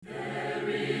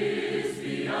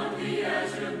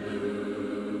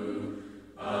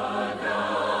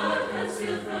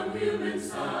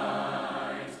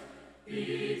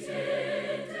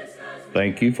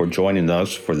Thank you for joining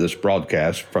us for this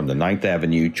broadcast from the Ninth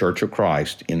Avenue Church of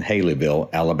Christ in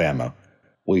Haleyville, Alabama.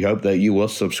 We hope that you will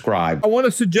subscribe. I want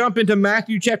us to jump into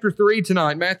Matthew chapter 3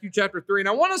 tonight, Matthew chapter 3. And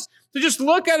I want us to just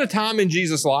look at a time in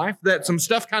Jesus' life that some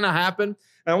stuff kind of happened.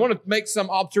 And I want to make some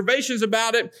observations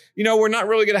about it. You know, we're not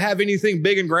really going to have anything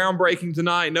big and groundbreaking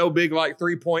tonight. No big like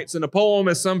 3 points in a poem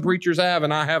as some preachers have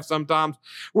and I have sometimes.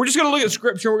 We're just going to look at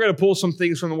scripture. We're going to pull some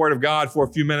things from the Word of God for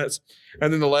a few minutes,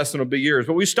 and then the lesson will be yours.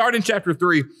 But we start in chapter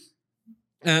 3.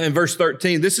 In verse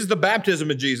 13, this is the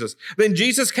baptism of Jesus. Then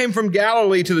Jesus came from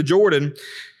Galilee to the Jordan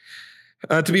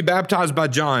to be baptized by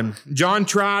John. John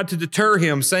tried to deter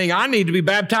him, saying, I need to be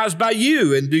baptized by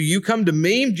you, and do you come to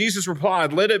me? Jesus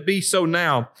replied, let it be so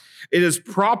now. It is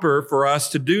proper for us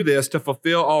to do this to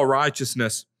fulfill all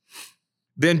righteousness.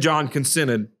 Then John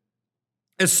consented.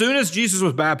 As soon as Jesus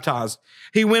was baptized,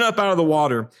 he went up out of the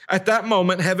water. At that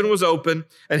moment, heaven was open,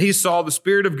 and he saw the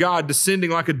Spirit of God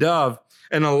descending like a dove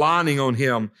and aligning on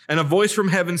him. And a voice from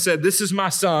heaven said, this is my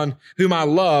son, whom I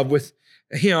love. With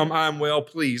him I am well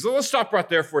pleased. Let's stop right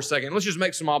there for a second. Let's just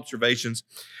make some observations.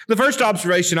 The first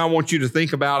observation I want you to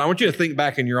think about, I want you to think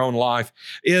back in your own life,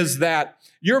 is that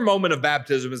your moment of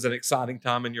baptism is an exciting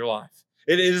time in your life.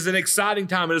 It is an exciting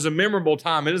time. It is a memorable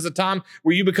time. It is a time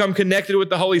where you become connected with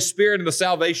the Holy Spirit and the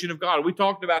salvation of God. We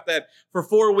talked about that for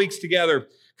 4 weeks together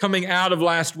coming out of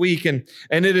last week, and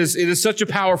it is such a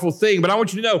powerful thing. But I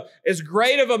want you to know, as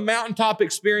great of a mountaintop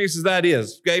experience as that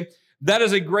is, okay, that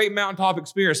is a great mountaintop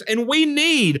experience. And we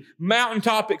need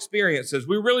mountaintop experiences.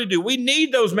 We really do. We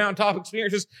need those mountaintop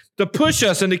experiences to push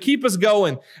us and to keep us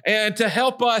going and to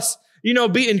help us,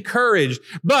 be encouraged.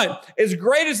 But as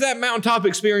great as that mountaintop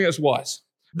experience was,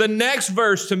 the next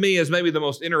verse to me is maybe the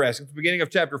most interesting. It's the beginning of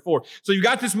chapter 4. So you've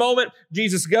got this moment.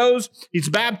 Jesus goes, he's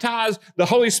baptized. The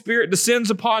Holy Spirit descends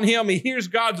upon him. He hears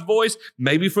God's voice,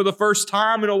 maybe for the first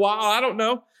time in a while. I don't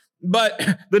know.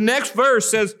 But the next verse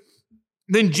says,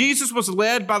 then Jesus was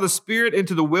led by the Spirit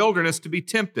into the wilderness to be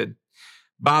tempted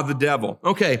by the devil.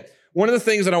 Okay, one of the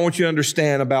things that I want you to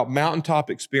understand about mountaintop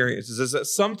experiences is that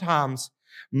sometimes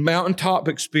mountaintop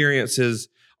experiences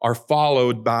are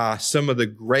followed by some of the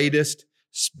greatest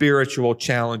spiritual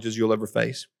challenges you'll ever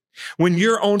face. When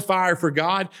you're on fire for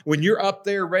God, when you're up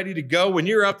there ready to go, when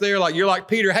you're up there you're like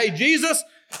Peter, hey, Jesus,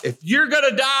 if you're going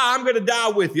to die, I'm going to die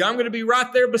with you. I'm going to be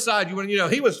right there beside you. When,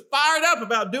 he was fired up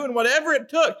about doing whatever it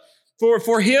took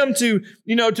for him to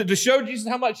show Jesus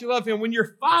how much you love him. When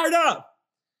you're fired up,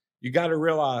 you got to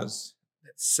realize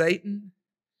that Satan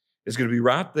is going to be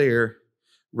right there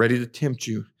ready to tempt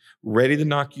you, ready to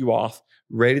knock you off,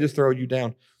 ready to throw you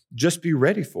down. Just be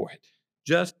ready for it.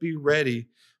 Just be ready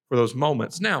for those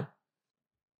moments. Now,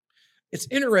 it's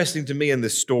interesting to me in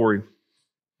this story,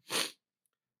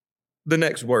 the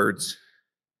next words.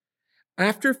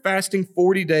 After fasting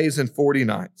 40 days and 40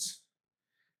 nights.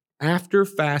 After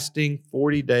fasting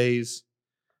 40 days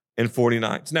and 40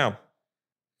 nights. Now,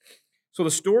 so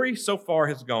the story so far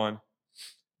has gone,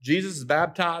 Jesus is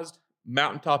baptized,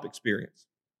 mountaintop experience.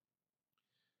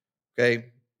 Okay,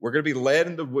 we're going to be led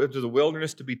into the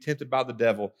wilderness to be tempted by the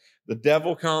devil. The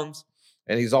devil comes,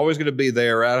 and he's always going to be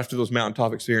there right after those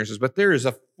mountaintop experiences. But there is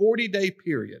a 40-day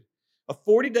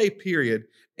period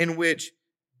in which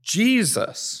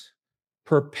Jesus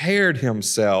prepared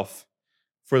himself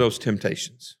for those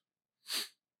temptations.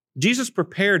 Jesus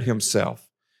prepared himself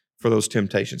for those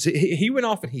temptations. He went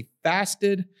off and he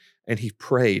fasted and he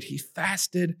prayed. He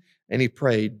fasted and he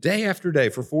prayed day after day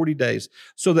for 40 days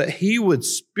so that he would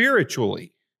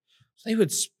spiritually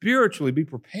be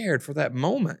prepared for that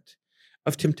moment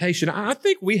of temptation. I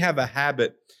think we have a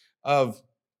habit of,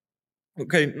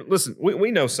 okay, listen,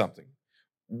 we know something.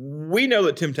 We know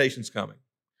that temptation's coming.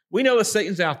 We know that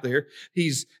Satan's out there.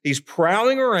 He's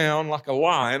prowling around like a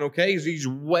lion, okay? He's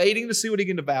waiting to see what he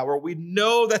can devour. We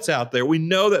know that's out there. We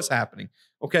know that's happening,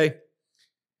 okay?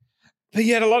 But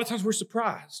yet a lot of times we're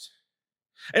surprised.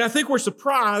 And I think we're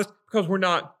surprised because we're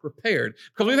not prepared.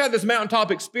 Because we've had this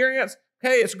mountaintop experience.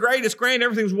 Okay, it's great, it's grand,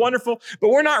 everything's wonderful, but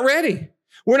we're not ready.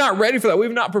 We're not ready for that. We've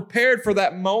not prepared for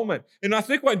that moment. And I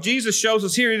think what Jesus shows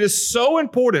us here, it is so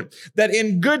important that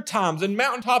in good times, in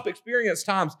mountaintop experience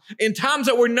times, in times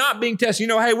that we're not being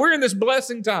tested, hey, we're in this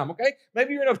blessing time, okay?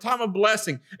 Maybe you're in a time of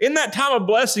blessing. In that time of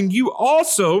blessing, you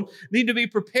also need to be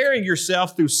preparing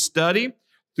yourself through study,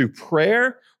 through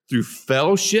prayer, through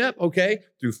fellowship, okay,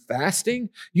 through fasting.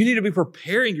 You need to be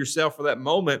preparing yourself for that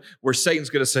moment where Satan's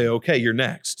going to say, okay, you're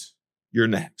next. You're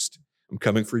next. I'm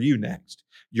coming for you next.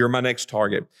 You're my next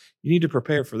target. You need to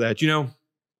prepare for that.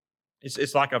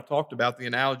 It's like I've talked about the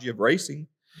analogy of racing,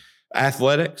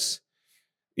 athletics.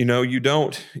 You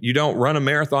don't run a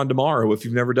marathon tomorrow if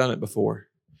you've never done it before.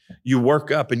 You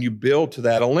work up and you build to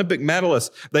that. Olympic medalists,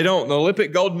 the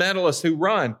Olympic gold medalists who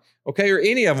run, or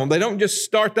any of them, they don't just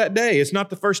start that day. It's not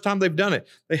the first time they've done it.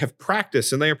 They have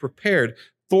practiced and they are prepared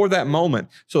for that moment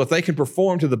so that they can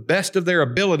perform to the best of their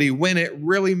ability when it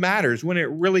really matters, when it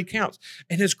really counts.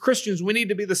 And as Christians, we need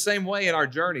to be the same way in our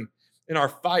journey, in our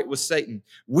fight with Satan.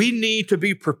 We need to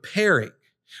be preparing.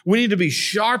 We need to be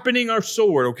sharpening our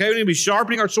sword, okay? We need to be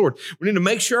sharpening our sword. We need to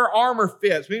make sure our armor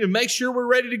fits. We need to make sure we're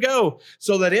ready to go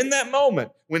so that in that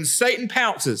moment, when Satan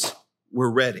pounces, we're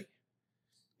ready.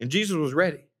 And Jesus was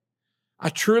ready. I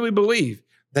truly believe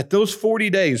that those 40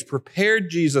 days prepared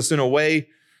Jesus in a way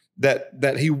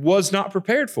that he was not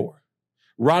prepared for.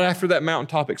 Right after that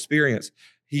mountaintop experience,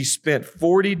 he spent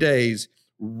 40 days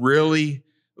really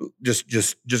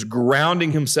just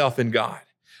grounding himself in God,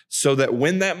 so that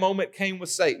when that moment came with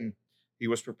Satan, he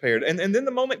was prepared. And then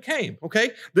the moment came,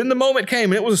 okay? Then the moment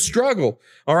came, and it was a struggle,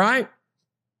 all right?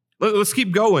 Let's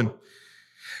keep going.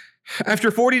 After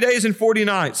 40 days and 40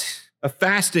 nights of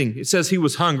fasting, it says he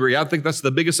was hungry. I think that's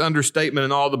the biggest understatement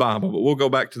in all the Bible, but we'll go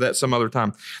back to that some other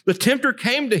time. The tempter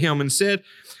came to him and said,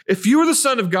 "If you are the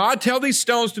Son of God, tell these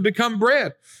stones to become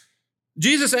bread."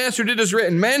 Jesus answered, "It is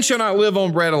written, man shall not live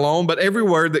on bread alone, but every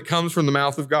word that comes from the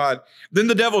mouth of God." Then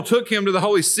the devil took him to the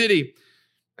holy city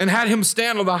and had him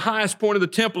stand on the highest point of the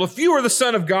temple. "If you are the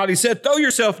Son of God," he said, "throw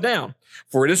yourself down.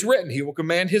 For it is written, he will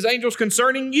command his angels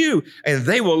concerning you, and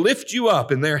they will lift you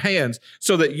up in their hands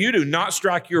so that you do not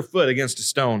strike your foot against a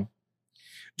stone."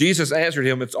 Jesus answered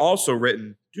him, "It's also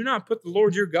written, do not put the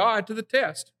Lord your God to the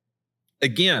test."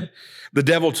 Again, the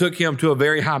devil took him to a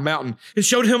very high mountain and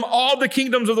showed him all the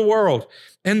kingdoms of the world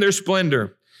and their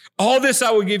splendor. "All this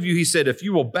I will give you," he said, "if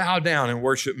you will bow down and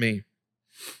worship me."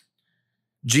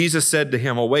 Jesus said to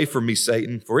him, "Away from me,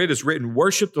 Satan, for it is written,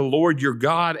 worship the Lord your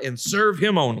God and serve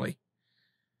him only."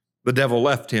 The devil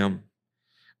left him,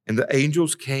 and the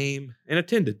angels came and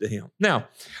attended to him. Now,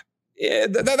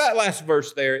 that last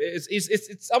verse there,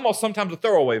 it's almost sometimes a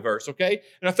throwaway verse, okay?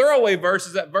 And a throwaway verse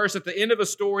is that verse at the end of a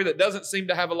story that doesn't seem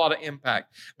to have a lot of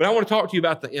impact. But I want to talk to you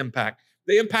about the impact.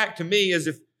 The impact to me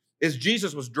is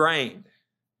Jesus was drained.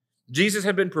 Jesus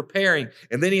had been preparing,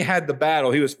 and then he had the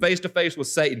battle. He was face to face with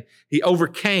Satan. He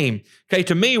overcame. Okay,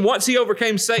 to me, once he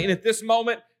overcame Satan at this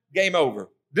moment, game over.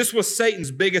 This was Satan's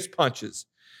biggest punches.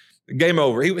 Game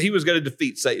over. He was going to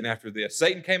defeat Satan after this.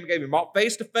 Satan came and gave him all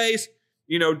face to face.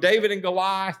 David and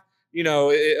Goliath,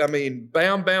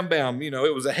 bam, bam, bam.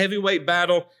 It was a heavyweight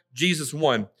battle. Jesus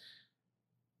won.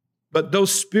 But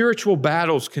those spiritual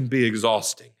battles can be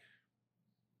exhausting.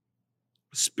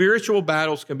 Spiritual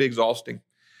battles can be exhausting.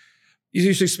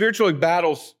 You see, spiritual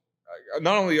battles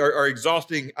not only are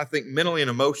exhausting, I think, mentally and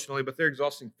emotionally, but they're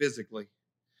exhausting physically.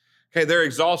 Okay, they're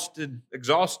exhausting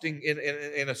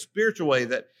in a spiritual way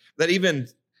that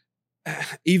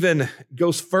even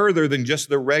goes further than just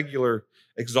the regular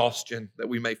exhaustion that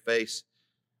we may face.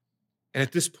 And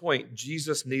at this point,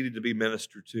 Jesus needed to be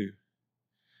ministered to.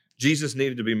 Jesus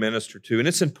needed to be ministered to. And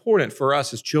it's important for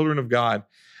us as children of God,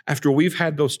 after we've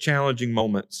had those challenging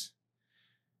moments,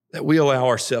 that we allow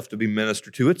ourselves to be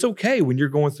ministered to. It's okay when you're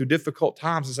going through difficult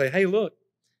times and say, "Hey, look,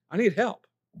 I need help.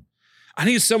 I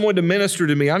need someone to minister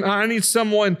to me. I need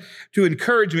someone to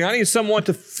encourage me. I need someone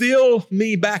to fill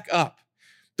me back up,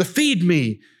 to feed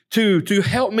me, to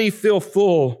help me feel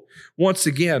full once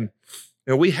again."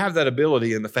 We have that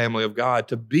ability in the family of God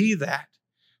to be that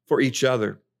for each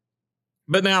other.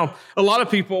 But now, a lot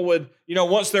of people would,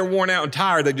 once they're worn out and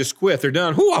tired, they just quit. They're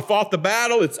done. "I fought the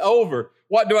battle. It's over.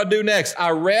 What do I do next? I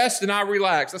rest and I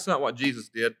relax." That's not what Jesus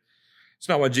did. It's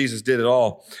not what Jesus did at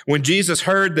all. When Jesus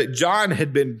heard that John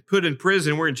had been put in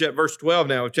prison, we're in verse 12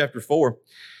 now of chapter 4,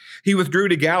 he withdrew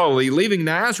to Galilee. Leaving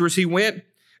Nazareth, he went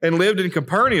and lived in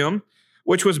Capernaum,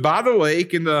 which was by the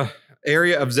lake in the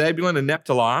area of Zebulun and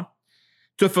Naphtali,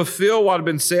 to fulfill what had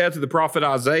been said to the prophet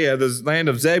Isaiah, "The land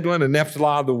of Zebulun and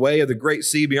Naphtali, the way of the great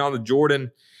sea beyond the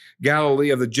Jordan, Galilee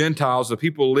of the Gentiles, the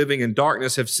people living in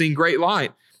darkness have seen great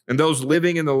light, and those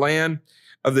living in the land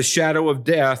of the shadow of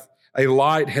death, a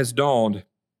light has dawned."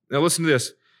 Now listen to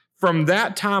this. From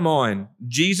that time on,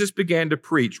 Jesus began to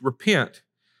preach, "Repent,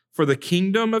 for the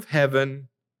kingdom of heaven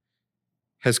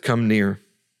has come near."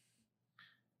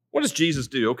 What does Jesus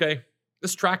do? Okay,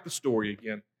 let's track the story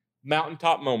again.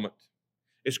 Mountaintop moment.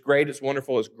 It's great, it's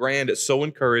wonderful, it's grand, it's so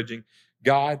encouraging.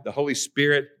 God, the Holy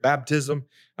Spirit, baptism.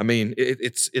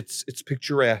 It's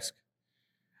picturesque.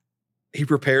 He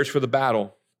prepares for the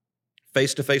battle.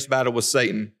 Face-to-face battle with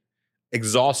Satan.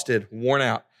 Exhausted, worn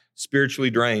out, spiritually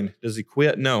drained. Does he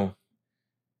quit? No.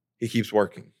 He keeps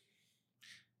working.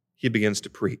 he begins to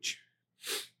preach.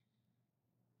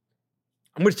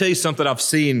 I'm going to tell you something I've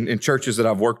seen in churches that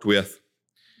I've worked with,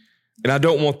 and I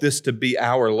don't want this to be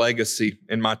our legacy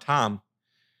in my time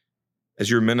as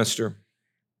your minister.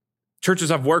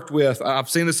 Churches I've worked with, I've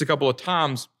seen this a couple of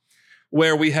times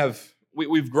where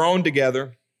we've grown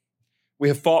together, we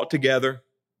have fought together,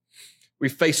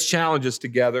 we've faced challenges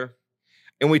together,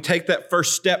 and we take that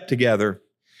first step together,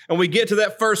 and we get to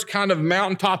that first kind of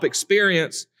mountaintop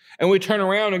experience, and we turn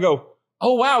around and go,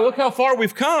 oh, wow, look how far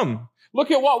we've come. Look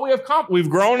at what we have come. We've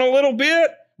grown a little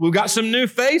bit. We've got some new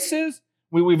faces.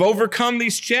 We've overcome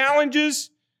these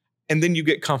challenges. And then you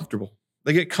get comfortable.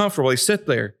 They get comfortable. They sit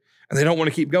there and they don't want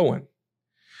to keep going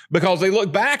because they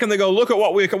look back and they go, look at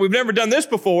what we've never done this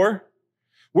before.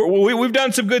 We've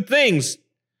done some good things.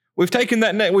 We've taken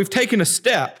a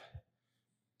step.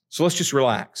 So let's just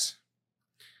relax.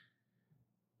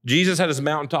 Jesus had his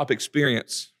mountaintop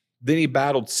experience. Then he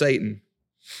battled Satan.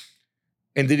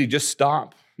 And did he just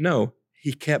stop? No,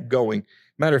 he kept going.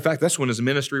 Matter of fact, that's when his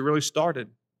ministry really started.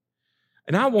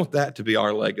 And I want that to be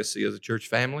our legacy as a church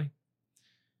family,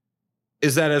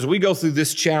 is that as we go through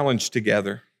this challenge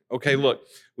together, okay, look,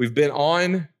 we've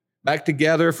been back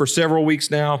together for several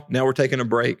weeks now. Now we're taking a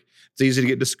break. It's easy to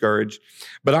get discouraged.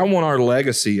 But I want our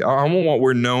legacy, I want what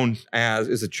we're known as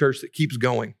is a church that keeps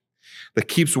going, that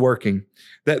keeps working,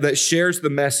 that shares the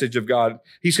message of God.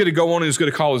 He's going to go on and he's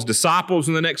going to call his disciples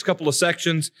in the next couple of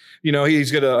sections. You know,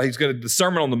 he's going to the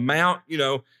Sermon on the Mount, you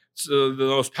know, the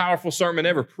most powerful sermon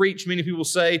ever preached. Many people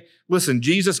say, listen,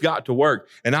 Jesus got to work.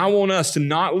 And I want us to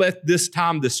not let this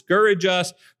time discourage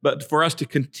us, but for us to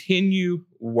continue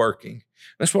working.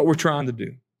 That's what we're trying to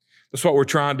do. That's what we're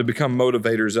trying to become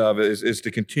motivators of, is to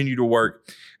continue to work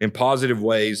in positive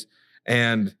ways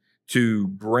and to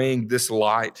bring this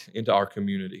light into our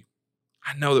community.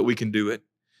 I know that we can do it.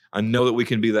 I know that we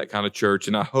can be that kind of church,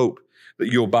 and I hope that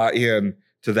you'll buy in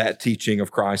to that teaching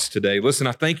of Christ today. Listen,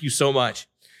 I thank you so much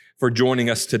for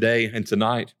joining us today and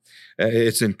tonight.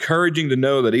 It's encouraging to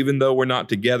know that even though we're not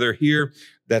together here,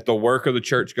 that the work of the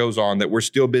church goes on, that we're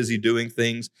still busy doing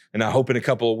things. And I hope in a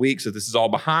couple of weeks that this is all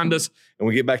behind us and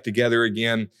we get back together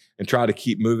again and try to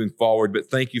keep moving forward.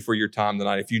 But thank you for your time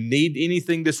tonight. If you need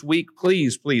anything this week,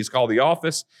 please call the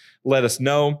office. Let us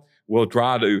know. We'll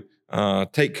try to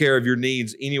take care of your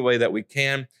needs any way that we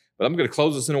can. But I'm going to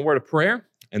close this in a word of prayer,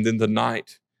 and then the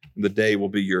night, the day will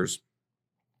be yours.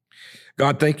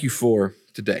 God, thank you for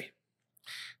today.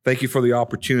 Thank you for the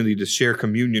opportunity to share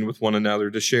communion with one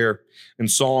another, to share in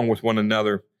song with one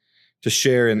another, to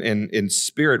share in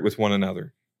spirit with one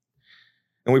another.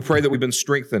 And we pray that we've been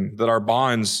strengthened, that our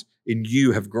bonds in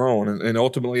you have grown. And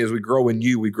ultimately, as we grow in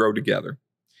you, we grow together.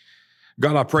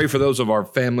 God, I pray for those of our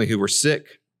family who are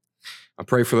sick. I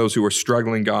pray for those who are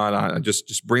struggling, God. I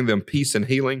just bring them peace and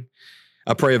healing.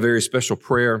 I pray a very special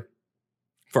prayer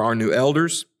for our new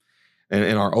elders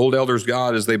and our old elders,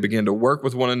 God, as they begin to work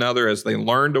with one another, as they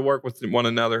learn to work with one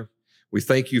another. We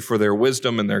thank you for their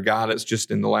wisdom and their guidance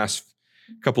just in the last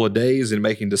couple of days in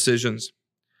making decisions.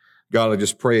 God, I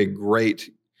just pray a great,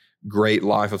 great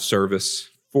life of service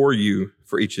for you,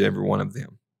 for each and every one of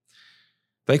them.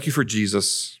 Thank you for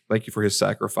Jesus. Thank you for his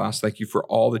sacrifice. Thank you for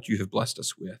all that you have blessed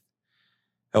us with.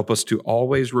 Help us to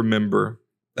always remember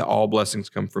that all blessings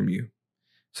come from you.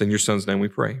 It's in your son's name we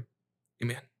pray.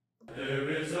 Amen. There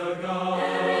is a God.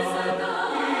 There is a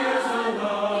God. He is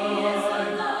alive. He is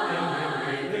alive.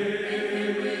 And we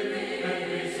live. And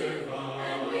we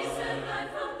survive. And we survive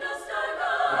from dust our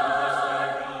God.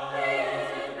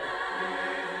 Created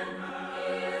man.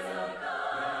 He is a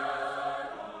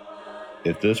God.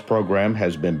 If this program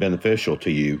has been beneficial to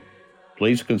you,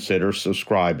 please consider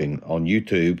subscribing on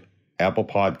YouTube, Apple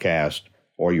Podcast,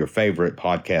 or your favorite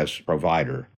podcast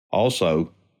provider.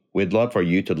 Also, we'd love for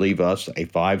you to leave us a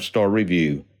 5-star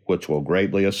review, which will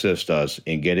greatly assist us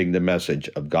in getting the message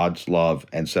of God's love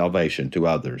and salvation to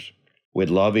others. We'd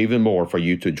love even more for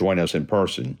you to join us in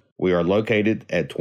person. We are located at